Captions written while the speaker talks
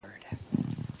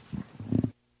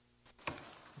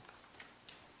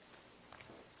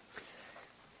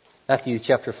Matthew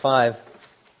chapter 5.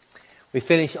 We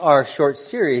finish our short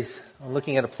series on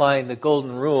looking at applying the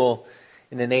golden rule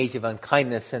in an age of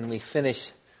unkindness, and we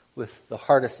finish with the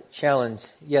hardest challenge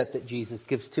yet that Jesus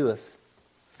gives to us.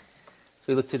 So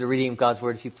we look to the reading of God's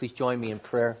Word. If you please join me in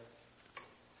prayer.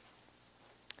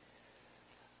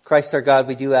 Christ our God,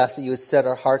 we do ask that you would set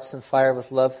our hearts on fire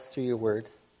with love through your Word.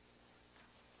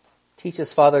 Teach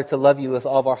us, Father, to love you with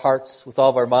all of our hearts, with all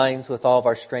of our minds, with all of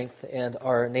our strength, and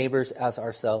our neighbors as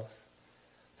ourselves.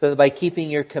 So that by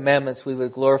keeping your commandments, we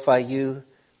would glorify you,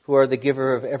 who are the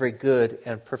giver of every good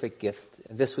and perfect gift.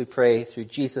 And this we pray through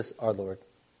Jesus our Lord.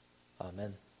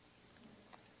 Amen.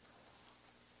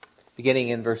 Beginning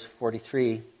in verse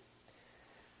 43.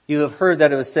 You have heard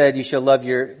that it was said, you shall love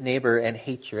your neighbor and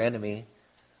hate your enemy.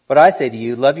 But I say to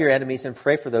you, love your enemies and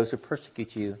pray for those who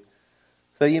persecute you,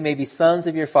 so that you may be sons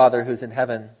of your Father who is in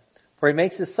heaven. For he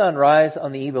makes his sun rise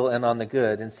on the evil and on the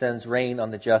good, and sends rain on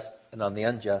the just and on the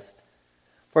unjust.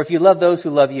 For if you love those who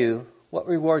love you, what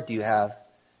reward do you have?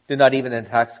 Do not even the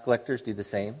tax collectors do the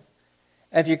same?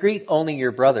 And if you greet only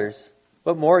your brothers,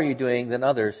 what more are you doing than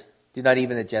others? Do not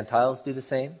even the Gentiles do the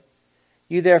same?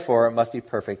 You therefore must be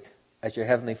perfect, as your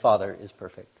heavenly Father is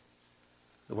perfect.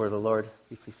 The word of the Lord.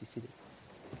 Please be seated.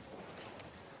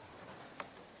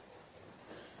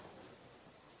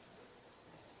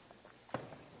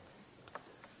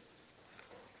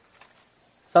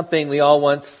 Something we all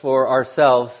want for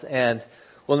ourselves and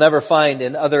will never find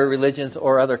in other religions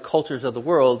or other cultures of the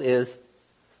world is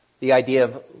the idea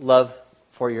of love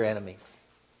for your enemies.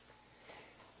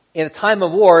 In a time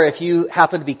of war, if you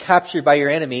happen to be captured by your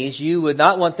enemies, you would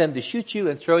not want them to shoot you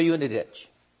and throw you in a ditch.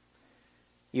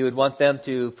 You would want them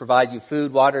to provide you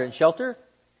food, water, and shelter.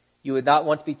 You would not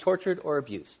want to be tortured or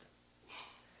abused.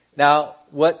 Now,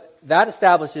 what that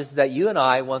establishes is that you and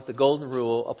I want the golden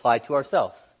rule applied to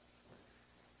ourselves.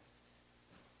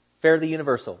 Fairly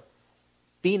universal.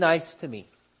 Be nice to me.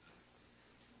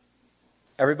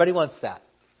 Everybody wants that.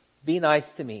 Be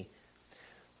nice to me.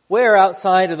 Where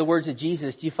outside of the words of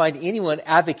Jesus do you find anyone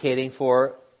advocating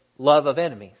for love of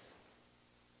enemies?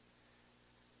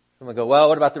 Someone go, well,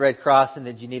 what about the Red Cross and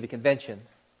the Geneva Convention?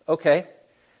 Okay.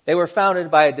 They were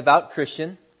founded by a devout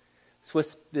Christian,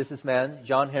 Swiss businessman,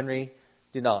 Jean-Henri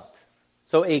Dunant.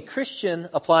 So a Christian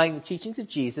applying the teachings of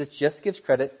Jesus just gives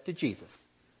credit to Jesus.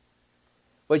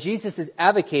 What Jesus is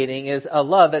advocating is a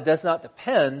love that does not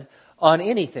depend on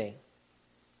anything.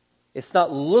 It's not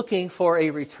looking for a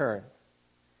return.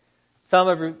 Some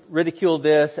have ridiculed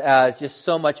this as just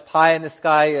so much pie in the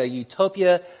sky, a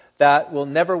utopia that will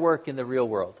never work in the real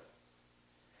world.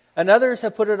 And others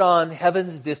have put it on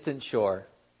heaven's distant shore.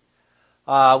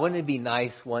 Wouldn't it be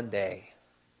nice one day?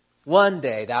 One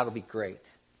day, that'll be great.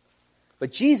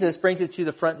 But Jesus brings it to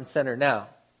the front and center now.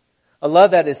 A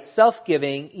love that is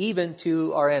self-giving even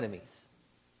to our enemies.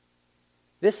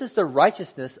 This is the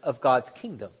righteousness of God's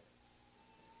kingdom.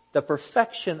 The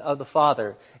perfection of the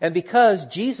Father. And because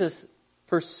Jesus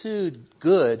pursued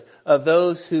good of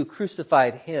those who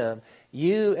crucified him,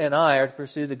 you and I are to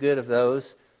pursue the good of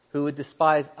those who would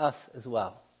despise us as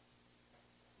well.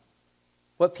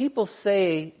 What people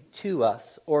say to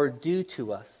us or do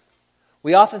to us,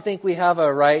 we often think we have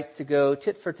a right to go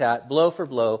tit for tat, blow for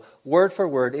blow, word for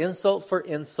word, insult for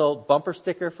insult, bumper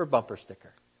sticker for bumper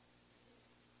sticker.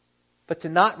 But to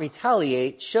not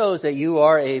retaliate shows that you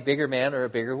are a bigger man or a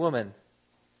bigger woman.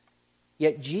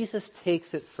 Yet Jesus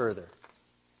takes it further.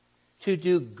 To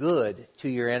do good to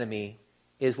your enemy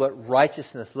is what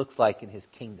righteousness looks like in his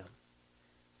kingdom.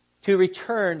 To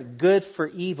return good for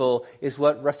evil is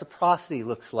what reciprocity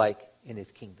looks like in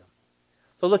his kingdom.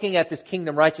 So looking at this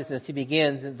kingdom righteousness, he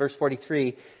begins in verse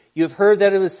 43, you have heard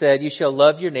that it was said, you shall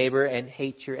love your neighbor and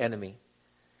hate your enemy.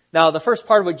 Now, the first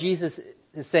part of what Jesus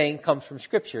is saying comes from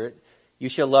Scripture. You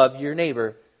shall love your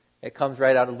neighbor. It comes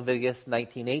right out of Leviticus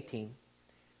 19:18.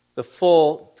 The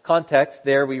full context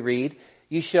there we read,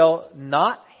 you shall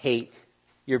not hate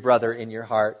your brother in your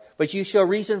heart, but you shall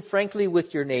reason frankly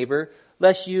with your neighbor,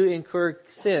 lest you incur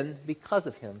sin because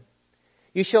of him.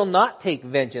 You shall not take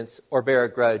vengeance or bear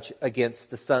a grudge against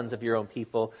the sons of your own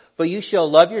people, but you shall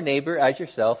love your neighbor as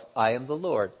yourself. I am the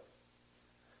Lord.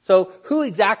 So who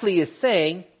exactly is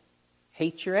saying,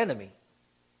 hate your enemy?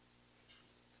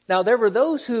 Now there were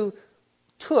those who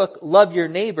took love your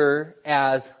neighbor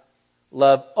as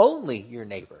love only your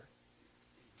neighbor.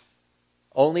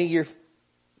 Only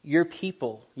your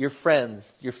people, your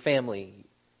friends, your family,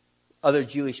 other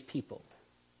Jewish people.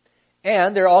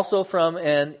 And they're also from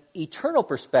an eternal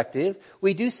perspective.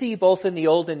 We do see both in the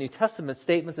Old and New Testament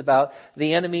statements about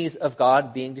the enemies of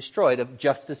God being destroyed, of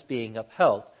justice being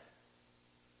upheld.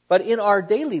 But in our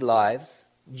daily lives,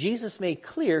 Jesus made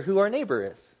clear who our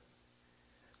neighbor is.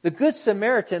 The Good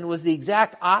Samaritan was the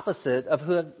exact opposite of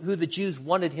who the Jews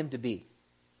wanted him to be.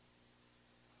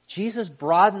 Jesus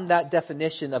broadened that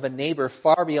definition of a neighbor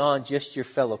far beyond just your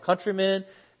fellow countrymen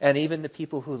and even the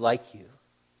people who like you.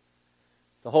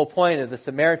 The whole point of the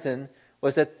Samaritan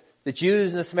was that the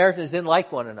Jews and the Samaritans didn't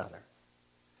like one another.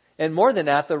 And more than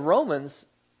that, the Romans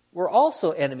were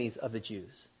also enemies of the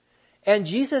Jews. And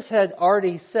Jesus had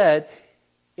already said,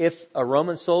 if a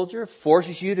Roman soldier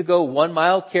forces you to go 1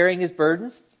 mile carrying his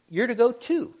burdens, you're to go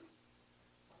 2.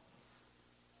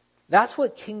 That's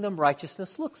what kingdom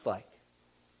righteousness looks like.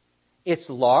 It's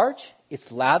large,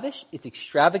 it's lavish, it's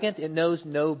extravagant, it knows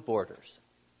no borders.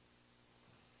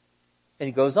 And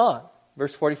he goes on,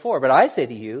 verse 44, but I say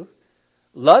to you,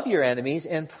 love your enemies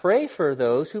and pray for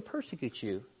those who persecute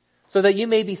you, so that you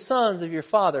may be sons of your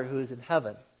Father who is in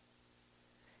heaven.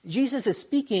 Jesus is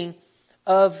speaking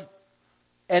of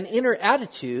an inner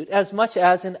attitude as much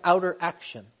as an outer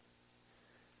action.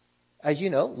 As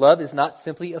you know, love is not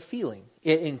simply a feeling.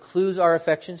 It includes our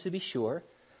affections, to be sure,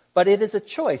 but it is a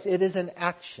choice. It is an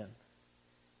action.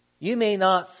 You may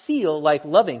not feel like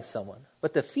loving someone,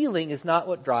 but the feeling is not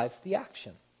what drives the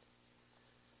action.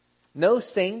 No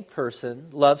sane person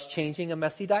loves changing a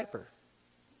messy diaper.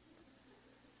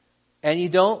 And you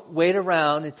don't wait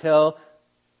around until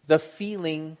the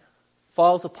feeling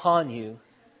falls upon you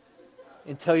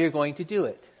until you're going to do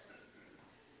it.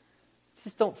 You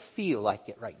just don't feel like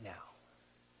it right now.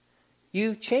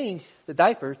 You change the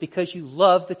diapers because you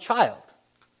love the child.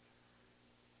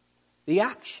 The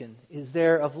action is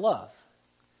there of love.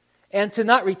 And to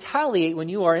not retaliate when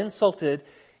you are insulted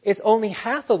is only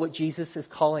half of what Jesus is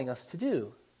calling us to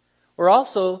do. We're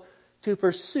also to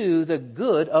pursue the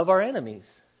good of our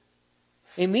enemies.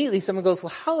 Immediately someone goes,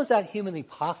 well, how is that humanly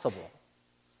possible?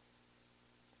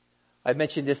 I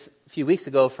mentioned this a few weeks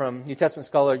ago from New Testament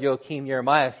scholar Joachim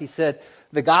Jeremias. He said,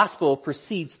 the gospel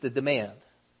precedes the demand.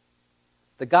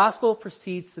 The gospel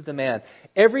precedes the demand.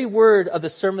 Every word of the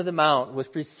Sermon on the Mount was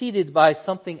preceded by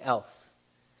something else.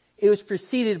 It was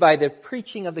preceded by the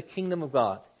preaching of the kingdom of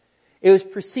God. It was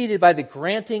preceded by the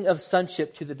granting of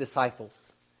sonship to the disciples.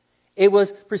 It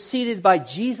was preceded by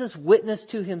Jesus' witness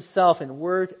to himself in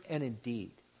word and in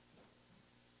deed.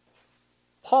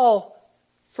 Paul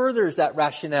furthers that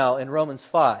rationale in Romans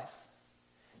 5.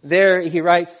 There he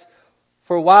writes,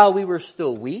 for while we were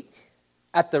still weak,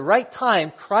 at the right time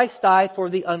Christ died for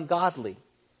the ungodly.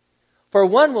 For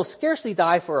one will scarcely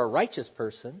die for a righteous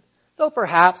person, though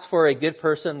perhaps for a good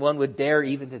person one would dare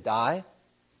even to die.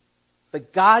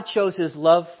 But God shows his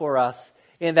love for us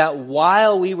in that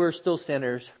while we were still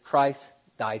sinners, Christ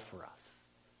died for us.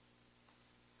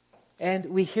 And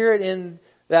we hear it in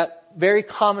that very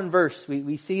common verse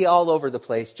we see all over the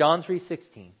place, John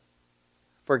 3:16.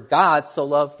 For God so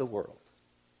loved the world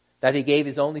that he gave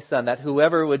his only Son, that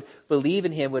whoever would believe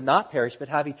in him would not perish but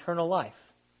have eternal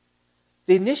life.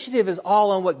 The initiative is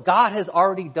all on what God has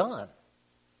already done.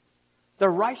 The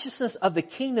righteousness of the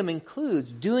kingdom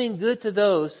includes doing good to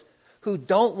those who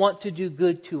don't want to do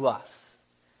good to us,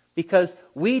 because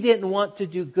we didn't want to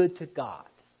do good to God.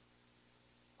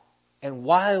 And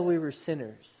while we were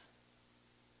sinners,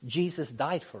 Jesus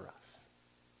died for us.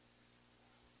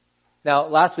 Now,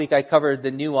 last week I covered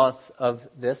the nuance of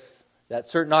this, that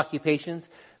certain occupations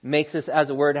makes us,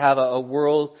 as it were, to have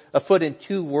a foot in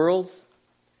two worlds.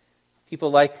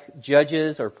 People like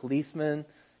judges or policemen,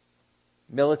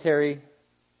 military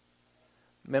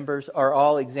members are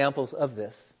all examples of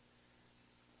this.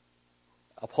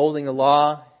 Upholding the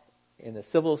law in the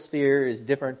civil sphere is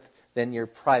different than your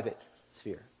private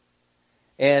sphere.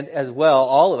 And as well,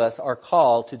 all of us are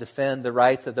called to defend the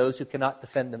rights of those who cannot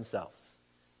defend themselves.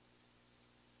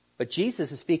 But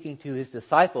Jesus is speaking to his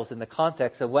disciples in the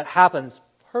context of what happens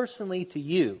personally to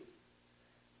you,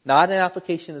 not an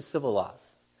application of civil laws.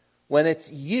 When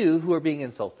it's you who are being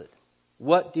insulted,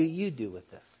 what do you do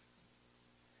with this?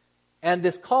 And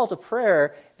this call to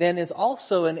prayer then is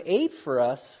also an aid for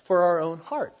us for our own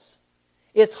hearts.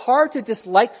 It's hard to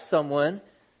dislike someone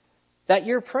that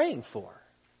you're praying for.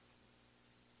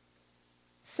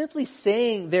 Simply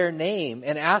saying their name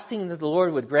and asking that the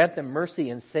Lord would grant them mercy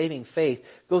and saving faith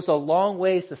goes a long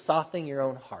ways to softening your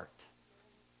own heart.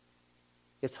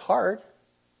 It's hard,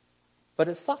 but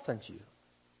it softens you.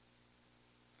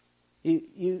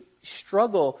 You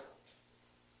struggle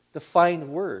to find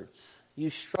words. You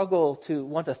struggle to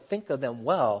want to think of them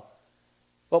well.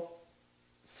 Well,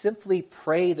 simply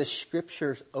pray the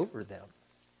scriptures over them.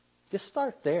 Just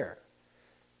start there.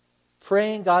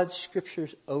 Praying God's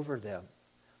scriptures over them.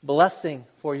 Blessing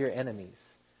for your enemies.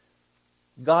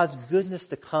 God's goodness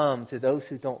to come to those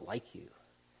who don't like you.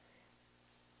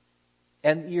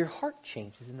 And your heart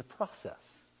changes in the process.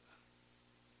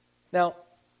 Now,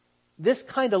 this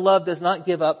kind of love does not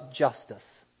give up justice.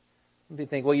 You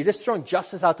think, well, you're just throwing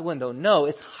justice out the window. No,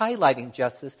 it's highlighting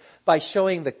justice by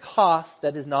showing the cost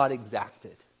that is not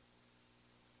exacted.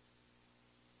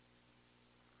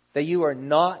 That you are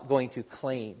not going to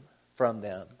claim from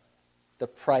them the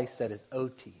price that is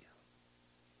owed to you.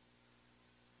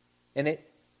 And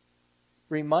it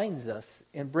reminds us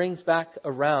and brings back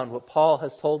around what Paul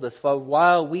has told us. For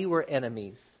while we were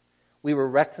enemies, we were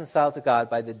reconciled to God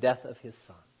by the death of his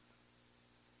Son.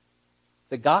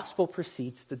 The gospel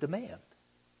precedes the demand.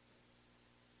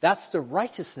 That's the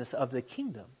righteousness of the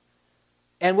kingdom.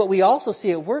 And what we also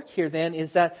see at work here then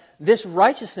is that this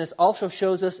righteousness also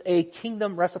shows us a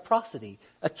kingdom reciprocity,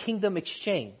 a kingdom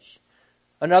exchange.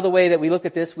 Another way that we look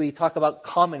at this, we talk about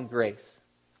common grace.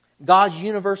 God's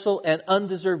universal and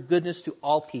undeserved goodness to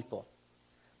all people.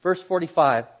 Verse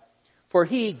 45, for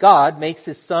he, God, makes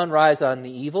his sun rise on the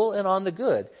evil and on the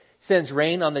good, sends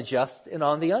rain on the just and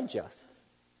on the unjust.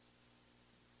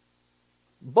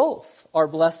 Both are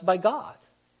blessed by God.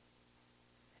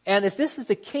 And if this is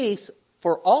the case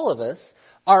for all of us,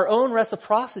 our own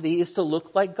reciprocity is to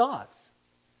look like God's.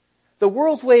 The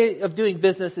world's way of doing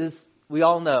business is, we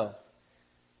all know,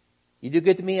 you do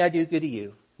good to me, I do good to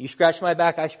you. You scratch my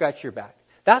back, I scratch your back.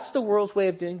 That's the world's way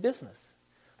of doing business.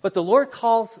 But the Lord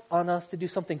calls on us to do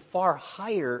something far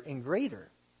higher and greater.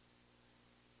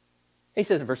 He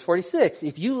says in verse 46,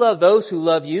 if you love those who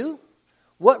love you,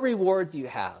 what reward do you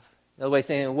have? Another way of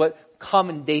saying, what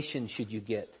commendation should you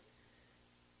get?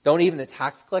 Don't even the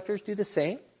tax collectors do the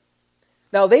same?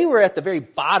 Now, they were at the very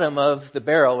bottom of the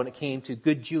barrel when it came to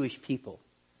good Jewish people.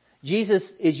 Jesus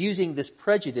is using this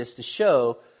prejudice to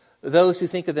show those who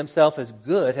think of themselves as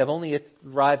good have only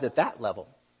arrived at that level.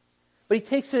 But he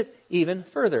takes it even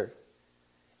further.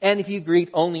 And if you greet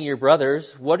only your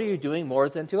brothers, what are you doing more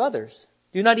than to others?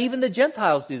 Do not even the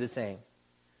Gentiles do the same?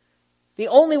 The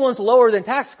only ones lower than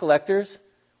tax collectors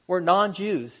were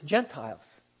non-Jews, Gentiles.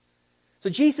 So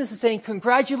Jesus is saying,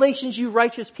 congratulations, you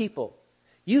righteous people.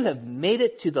 You have made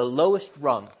it to the lowest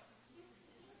rung.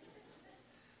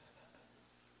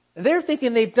 And they're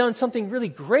thinking they've done something really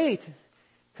great.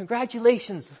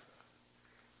 Congratulations.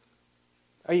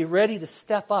 Are you ready to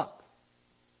step up?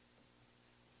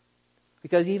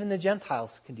 Because even the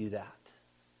Gentiles can do that.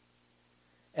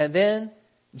 And then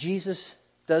Jesus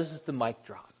does the mic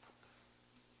drop.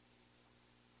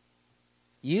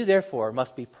 You therefore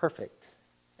must be perfect,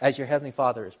 as your heavenly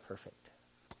Father is perfect.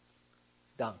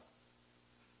 Done.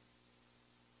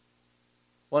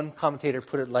 One commentator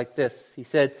put it like this. He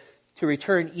said, to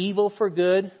return evil for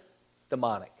good,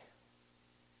 demonic.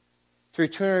 To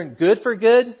return good for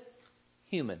good,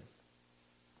 human.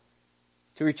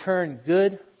 To return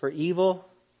good for evil,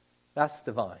 that's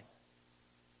divine.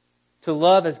 To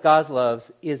love as God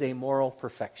loves is a moral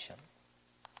perfection.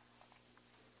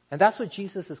 And that's what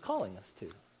Jesus is calling us to.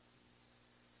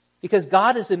 Because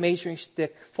God is the measuring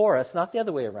stick for us, not the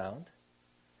other way around.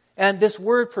 And this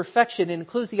word perfection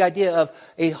includes the idea of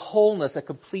a wholeness, a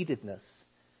completedness.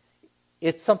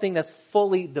 It's something that's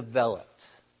fully developed.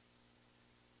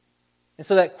 And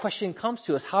so that question comes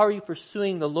to us, how are you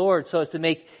pursuing the Lord so as to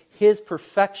make his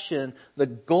perfection the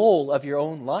goal of your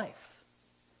own life?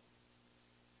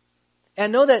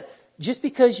 And know that just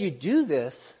because you do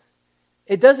this,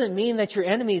 it doesn't mean that your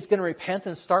enemy is going to repent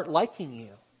and start liking you.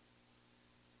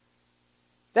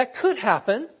 That could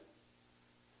happen,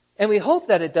 and we hope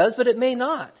that it does, but it may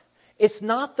not. It's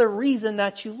not the reason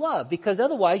that you love, because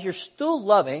otherwise you're still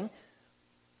loving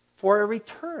for a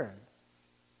return.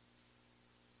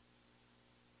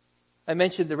 I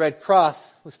mentioned the Red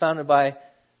Cross was founded by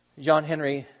John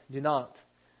Henry Dunant.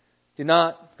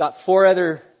 Dunant got 4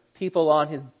 other people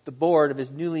on the board of his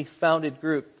newly founded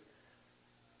group.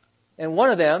 And one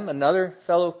of them, another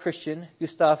fellow Christian,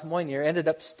 Gustave Moynier, ended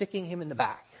up sticking him in the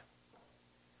back.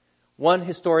 One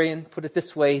historian put it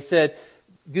this way. He said,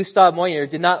 Gustave Moynier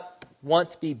did not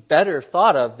want to be better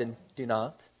thought of than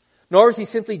Dunant, nor was he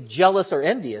simply jealous or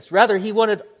envious. Rather, he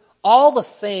wanted all the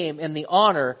fame and the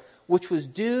honor which was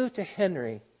due to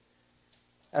Henry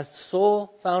as the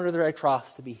sole founder of the Red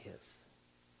Cross to be his.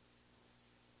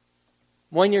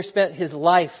 Moynier spent his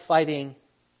life fighting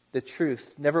the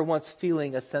truth, never once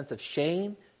feeling a sense of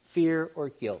shame, fear, or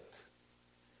guilt.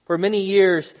 For many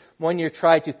years, Moynier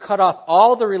tried to cut off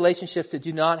all the relationships that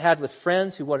Dunant had with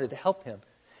friends who wanted to help him.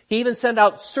 He even sent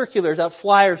out circulars, out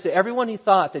flyers to everyone he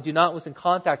thought that Dunant was in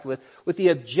contact with the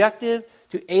objective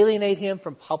to alienate him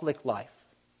from public life.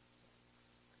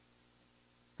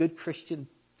 Good Christian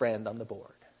friend on the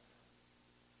board.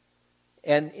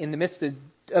 And in the midst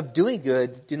of doing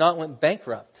good, Dunant went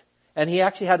bankrupt. And he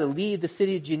actually had to leave the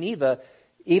city of Geneva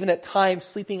even at times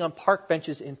sleeping on park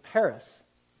benches in Paris.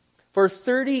 For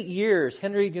 30 years,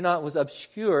 Henry Dunant was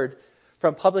obscured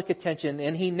from public attention,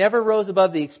 and he never rose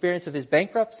above the experience of his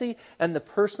bankruptcy and the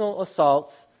personal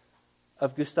assaults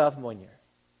of Gustave Mounier.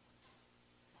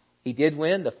 He did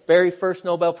win the very first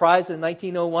Nobel Prize in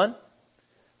 1901,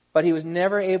 but he was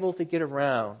never able to get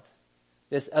around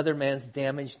this other man's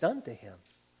damage done to him.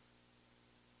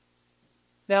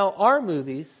 Now, our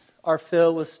movies are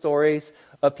filled with stories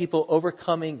of people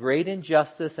overcoming great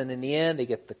injustice, and in the end, they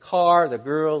get the car, the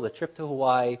girl, the trip to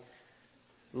Hawaii.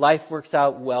 Life works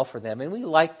out well for them, and we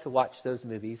like to watch those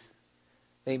movies.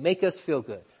 They make us feel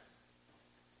good.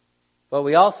 But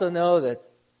we also know that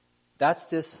that's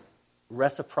just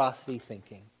reciprocity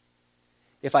thinking.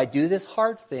 If I do this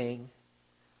hard thing,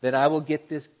 then I will get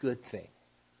this good thing.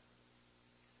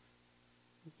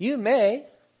 You may,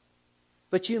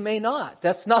 but you may not.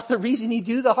 That's not the reason you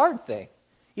do the hard thing.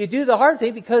 You do the hard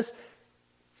thing because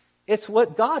it's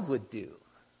what God would do.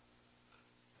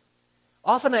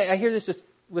 Often I hear this just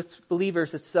with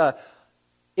believers. It's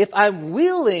if I'm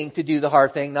willing to do the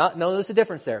hard thing, no, there's a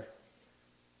difference there.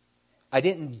 I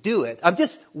didn't do it. I'm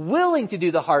just willing to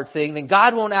do the hard thing, then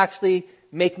God won't actually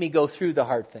make me go through the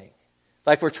hard thing.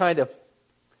 Like we're trying to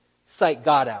psych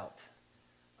God out.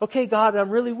 Okay, God, I'm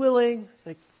really willing.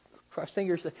 Like, cross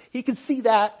fingers. He can see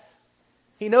that.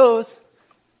 He knows.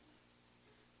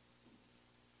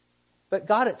 But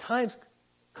God at times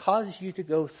causes you to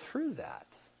go through that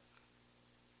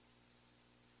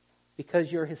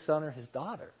because you're His son or His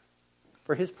daughter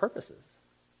for His purposes.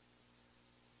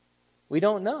 We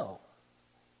don't know.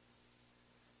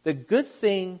 The good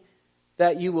thing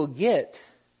that you will get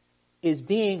is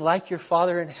being like your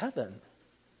Father in heaven.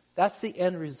 That's the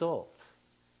end result.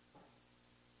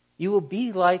 You will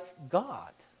be like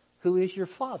God, who is your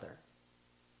Father.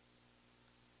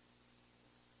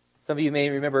 Some of you may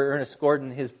remember Ernest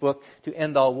Gordon, his book, To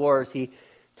End All Wars. He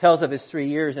tells of his 3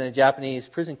 years in a Japanese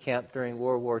prison camp during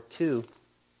World War II.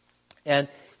 And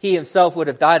he himself would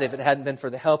have died if it hadn't been for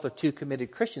the help of 2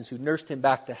 committed Christians who nursed him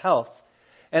back to health.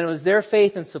 And it was their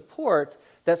faith and support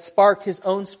that sparked his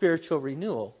own spiritual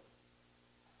renewal.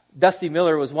 Dusty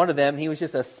Miller was one of them. He was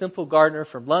just a simple gardener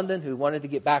from London who wanted to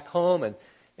get back home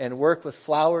and work with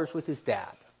flowers with his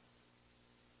dad.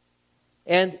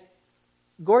 And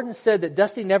Gordon said that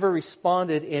Dusty never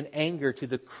responded in anger to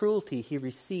the cruelty he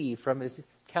received from his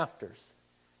captors.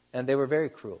 And they were very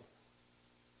cruel.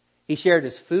 He shared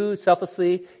his food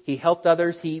selflessly. He helped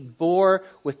others. He bore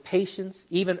with patience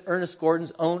even Ernest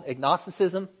Gordon's own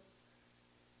agnosticism.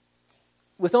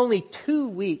 With only 2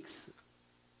 weeks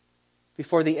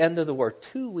before the end of the war,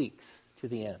 2 weeks to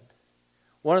the end,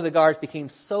 one of the guards became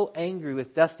so angry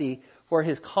with Dusty for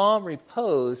his calm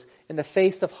repose in the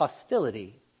face of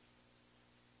hostility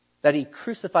that he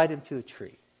crucified him to a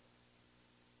tree.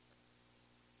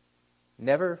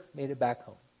 Never made it back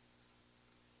home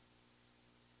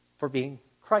for being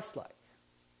Christ-like.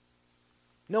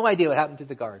 No idea what happened to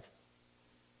the guard.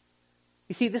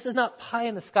 You see, this is not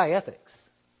pie-in-the-sky ethics.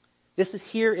 This is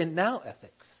here and now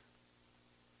ethics.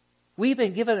 We've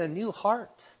been given a new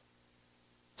heart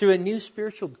through a new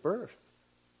spiritual birth.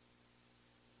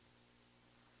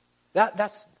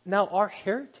 That's now our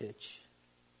heritage.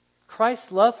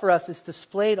 Christ's love for us is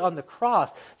displayed on the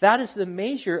cross. That is the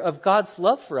measure of God's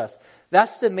love for us.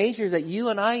 That's the measure that you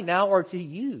and I now are to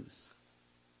use.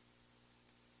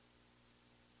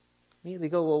 Immediately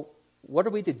go, well, what are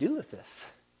we to do with this?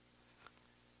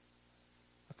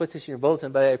 I put this in your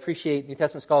bulletin, but I appreciate New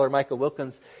Testament scholar Michael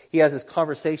Wilkins. He has this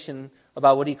conversation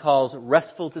about what he calls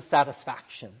restful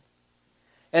dissatisfaction.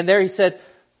 And there he said,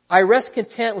 I rest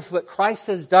content with what Christ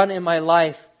has done in my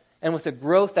life and with the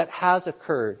growth that has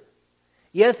occurred.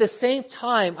 Yet at the same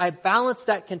time, I balance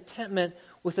that contentment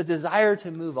with a desire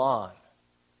to move on.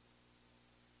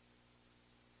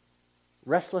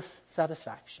 Restless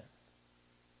satisfaction.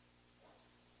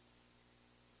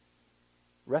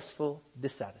 Restful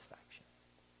dissatisfaction.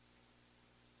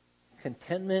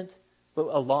 Contentment, but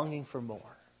a longing for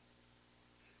more.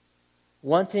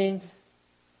 Wanting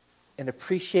and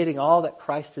appreciating all that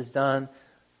Christ has done,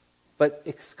 but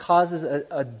it causes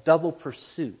a double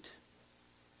pursuit.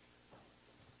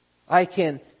 I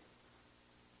can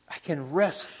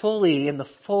rest fully in the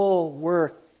full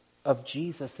work of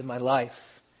Jesus in my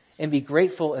life and be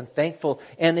grateful and thankful.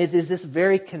 And it is this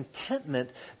very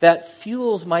contentment that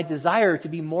fuels my desire to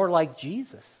be more like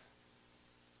Jesus.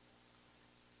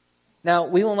 Now,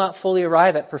 we will not fully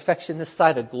arrive at perfection this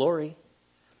side of glory,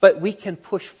 but we can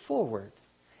push forward.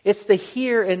 It's the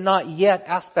here and not yet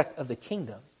aspect of the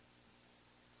kingdom.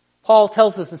 Paul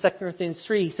tells us in 2 Corinthians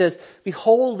 3, he says,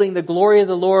 beholding the glory of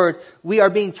the Lord, we are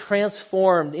being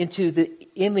transformed into the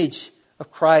image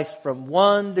of Christ from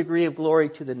one degree of glory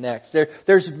to the next.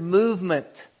 There's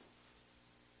movement.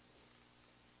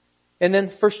 And then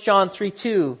 1 John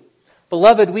 3:2,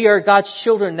 beloved, we are God's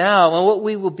children now, and what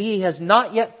we will be has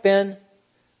not yet been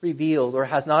revealed or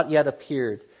has not yet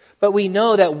appeared. But we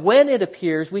know that when it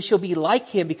appears, we shall be like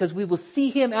Him because we will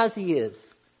see Him as He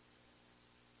is.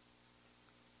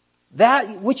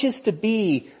 That which is to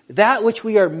be, that which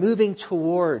we are moving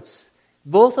towards,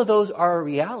 both of those are a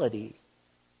reality.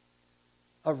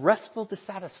 A restful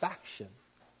dissatisfaction.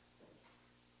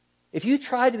 If you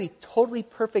try to be totally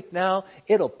perfect now,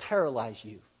 it'll paralyze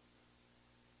you.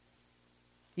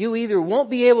 You either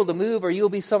won't be able to move or you'll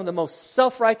be some of the most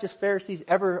self-righteous Pharisees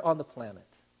ever on the planet.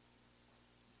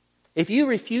 If you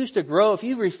refuse to grow, if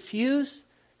you refuse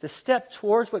to step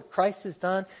towards what Christ has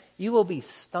done, you will be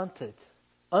stunted,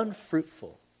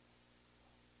 unfruitful,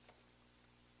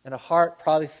 and a heart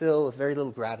probably filled with very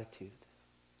little gratitude.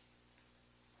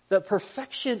 The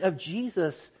perfection of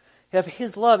Jesus, of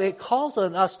His love, it calls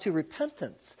on us to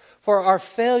repentance for our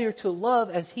failure to love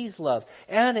as He's loved.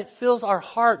 And it fills our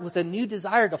heart with a new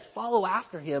desire to follow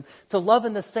after Him, to love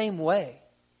in the same way.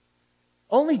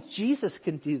 Only Jesus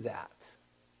can do that.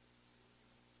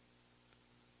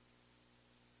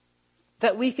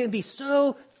 That we can be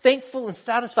so thankful and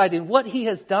satisfied in what He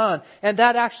has done, and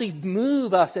that actually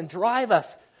move us and drive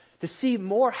us to see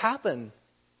more happen.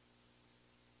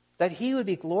 That He would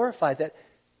be glorified,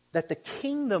 that the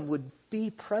kingdom would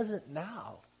be present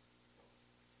now.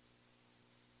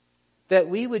 That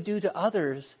we would do to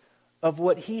others of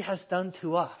what He has done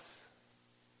to us.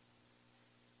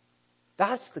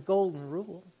 That's the golden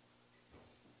rule.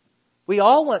 We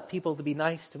all want people to be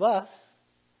nice to us.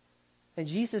 And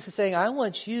Jesus is saying, I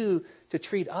want you to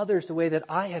treat others the way that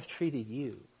I have treated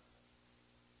you.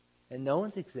 And no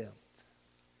one's exempt.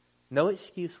 No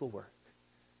excuse will work.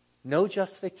 No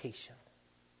justification.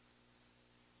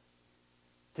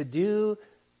 To do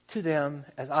to them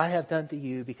as I have done to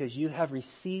you because you have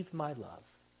received my love.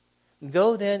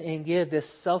 Go then and give this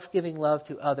self-giving love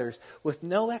to others with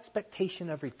no expectation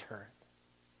of return.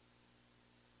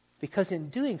 Because in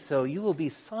doing so, you will be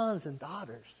sons and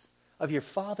daughters of your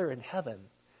Father in heaven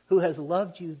who has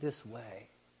loved you this way.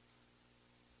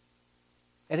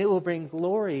 And it will bring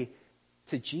glory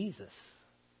to Jesus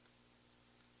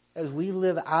as we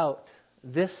live out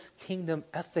this kingdom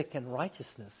ethic and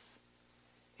righteousness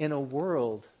in a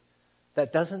world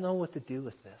that doesn't know what to do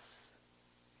with this.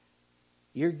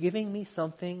 You're giving me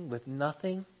something with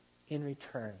nothing in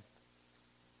return.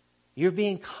 You're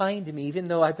being kind to me even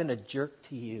though I've been a jerk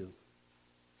to you.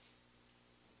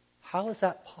 How is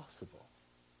that possible?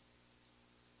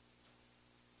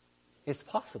 It's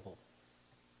possible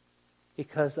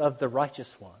because of the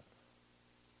righteous one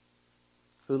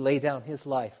who laid down His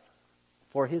life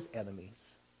for His enemies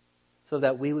so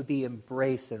that we would be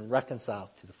embraced and reconciled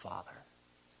to the Father.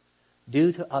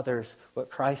 Do to others what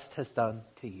Christ has done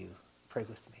to you. Pray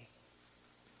with me.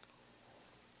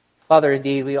 Father,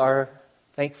 indeed, we are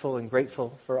thankful and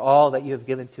grateful for all that you have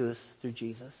given to us through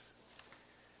Jesus.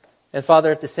 And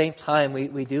Father, at the same time,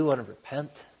 we do want to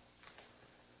repent.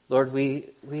 Lord,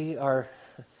 we are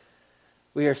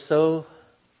so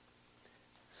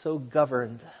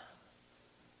governed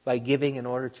by giving in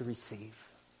order to receive.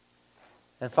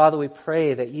 And Father, we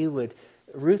pray that you would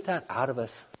root that out of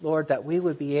us, Lord, that we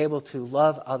would be able to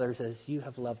love others as you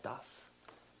have loved us,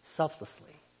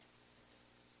 selflessly.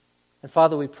 And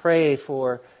Father, we pray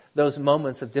for those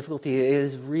moments of difficulty. It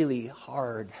is really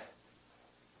hard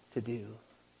to do.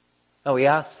 And we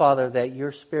ask, Father, that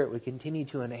your Spirit would continue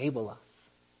to enable us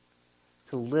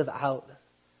to live out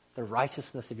the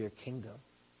righteousness of your kingdom.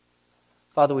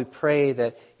 Father, we pray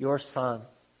that your Son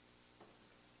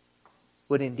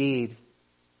would indeed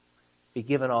be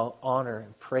given all honor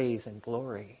and praise and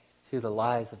glory through the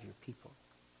lives of your people.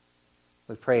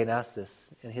 We pray and ask this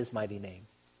in His mighty name.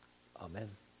 Amen.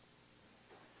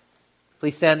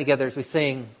 Please stand together as we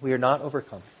sing, "We Are Not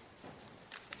Overcome."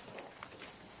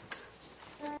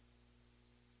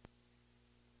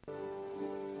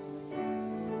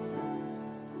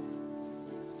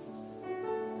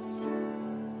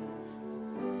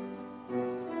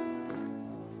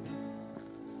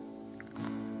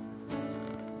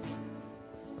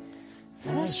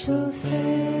 Flesh will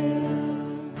fail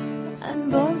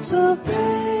and bones will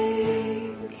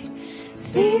break,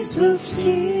 thieves will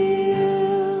steal,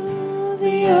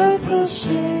 the earth will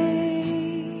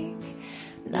shake,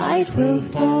 night will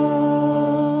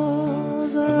fall,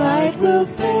 the light will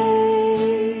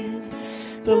fade,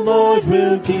 the Lord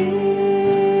will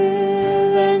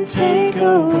give and take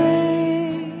away.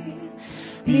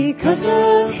 Because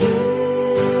of His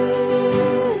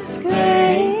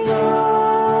great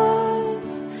love,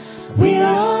 we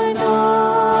are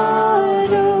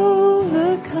not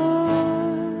overcome.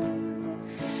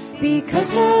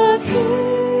 Because of His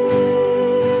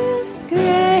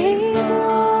great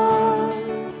love,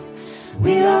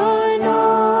 we are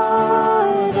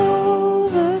not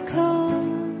overcome.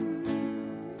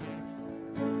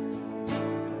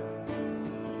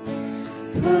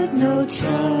 Put no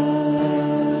trust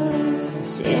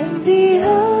in the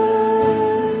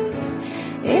earth,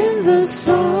 in the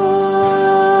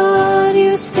sun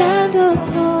you stand upon.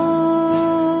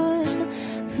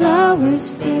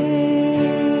 Flowers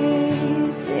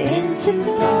fade into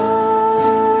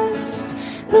dust.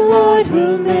 The Lord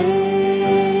will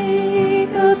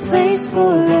make a place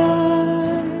for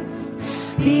us.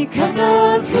 Because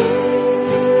of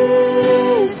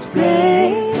His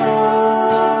great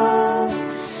love,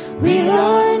 we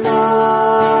are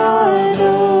not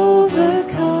overcome.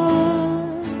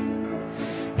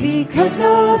 Because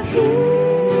of His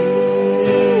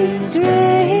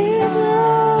great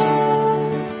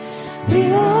love,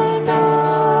 we are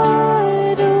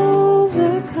not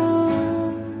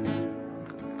overcome.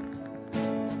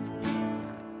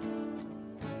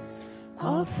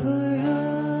 Offer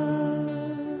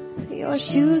up your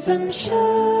shoes and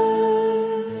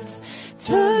shirts.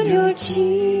 Turn your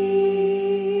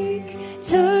cheek,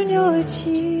 turn your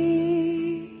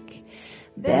cheek.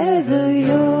 Bear the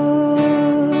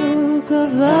yoke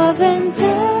of love and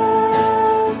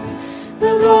death.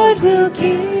 The Lord will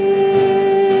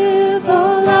give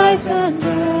all life and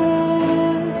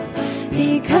breath.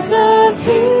 Because of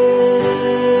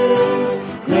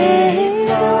His great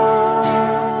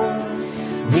love,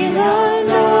 we are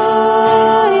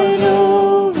not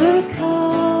overcome.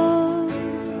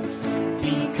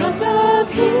 Because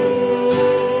of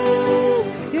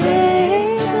His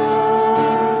great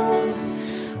love,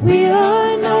 we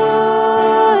are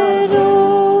not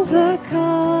overcome.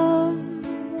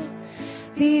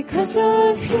 Because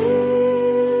of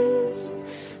His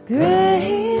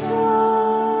great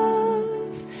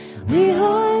love, we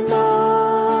are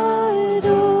not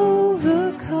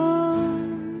overcome.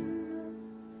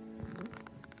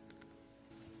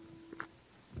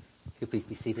 Could you please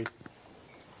be seated?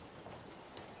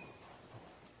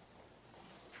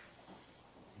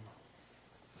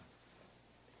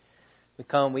 We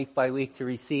come week by week to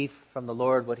receive from the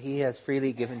Lord what He has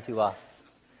freely given to us.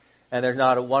 And there's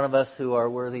not a one of us who are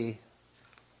worthy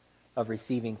of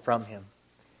receiving from Him.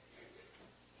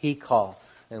 He calls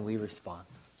and we respond.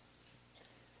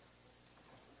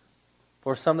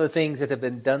 For some of the things that have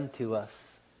been done to us,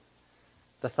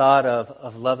 the thought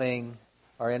of loving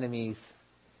our enemies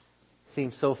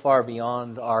seems so far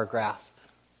beyond our grasp.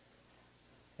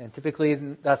 And typically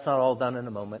that's not all done in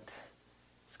a moment.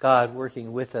 It's God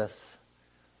working with us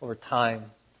over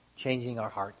time, changing our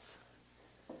hearts.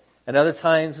 And other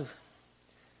times,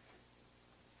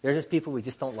 they're just people we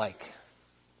just don't like.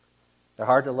 They're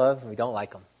hard to love and we don't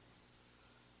like them.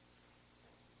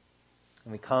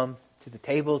 And we come to the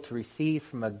table to receive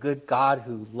from a good God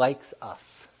who likes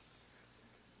us.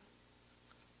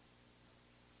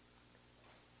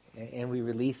 And we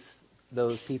release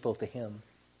those people to Him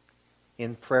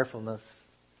in prayerfulness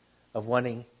of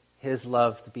wanting His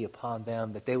love to be upon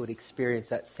them, that they would experience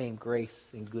that same grace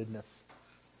and goodness.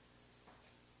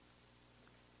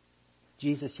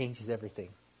 Jesus changes everything.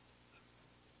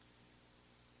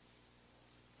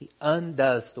 He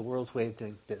undoes the world's way of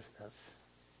doing business.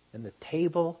 And the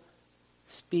table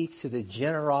speaks to the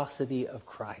generosity of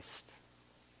Christ,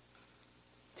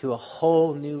 to a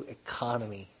whole new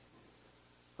economy,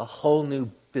 a whole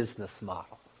new business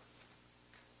model.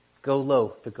 Go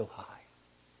low to go high.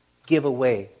 Give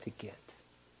away to get.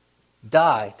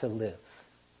 Die to live.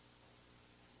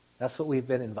 That's what we've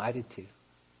been invited to.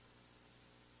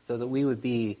 So that we would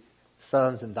be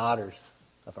sons and daughters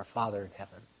of our Father in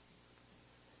heaven.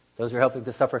 Those who are helping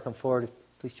the supper come forward.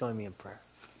 Please join me in prayer.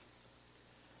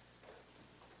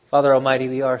 Father Almighty,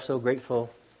 we are so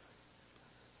grateful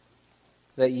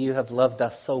that you have loved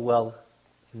us so well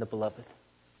in the Beloved.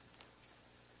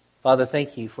 Father,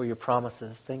 thank you for your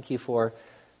promises. Thank you for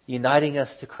uniting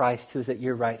us to Christ who is at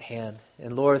your right hand.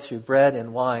 And Lord, through bread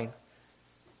and wine,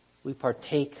 we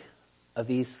partake of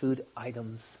these food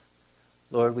items.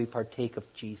 Lord, we partake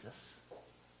of Jesus,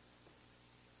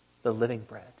 the living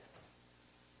bread,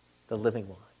 the living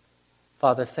wine.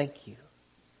 Father, thank you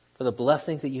for the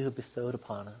blessings that you have bestowed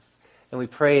upon us. And we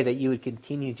pray that you would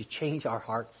continue to change our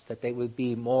hearts, that they would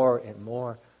be more and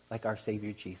more like our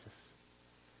Savior Jesus.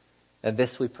 And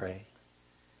this we pray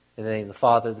in the name of the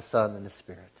Father, the Son, and the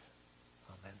Spirit.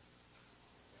 Amen.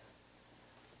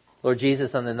 Lord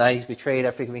Jesus, on the night he's betrayed,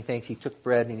 after giving thanks, he took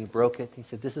bread and he broke it. He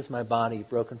said, this is my body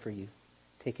broken for you.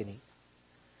 Take and eat.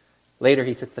 Later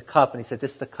he took the cup and he said,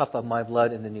 this is the cup of my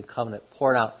blood in the new covenant,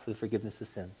 poured out for the forgiveness of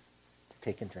sins. To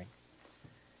take and drink.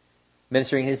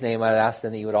 Ministering in his name, I'd ask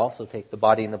then that you would also take the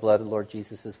body and the blood of the Lord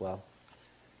Jesus as well.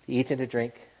 To eat and to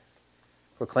drink,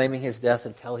 proclaiming his death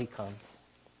until he comes.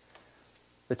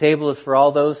 The table is for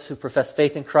all those who profess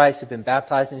faith in Christ, who've been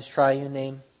baptized in his triune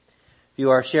name. If you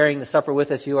are sharing the supper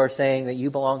with us, you are saying that you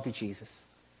belong to Jesus.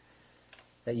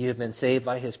 That you have been saved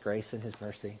by his grace and his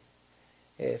mercy.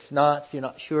 If not, if you're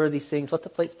not sure of these things, let the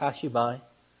plates pass you by.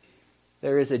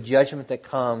 There is a judgment that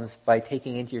comes by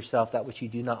taking into yourself that which you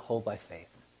do not hold by faith.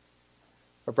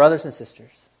 For brothers and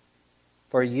sisters,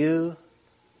 for you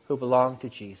who belong to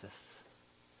Jesus,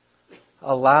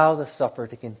 allow the supper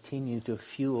to continue to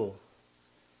fuel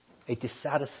a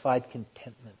dissatisfied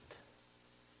contentment.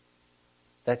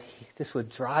 That this would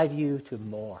drive you to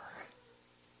more,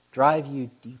 drive you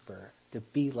deeper, to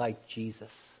be like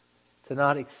Jesus, to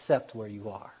not accept where you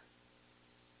are,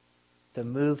 to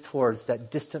move towards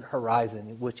that distant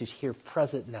horizon which is here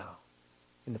present now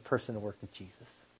in the person and work of Jesus.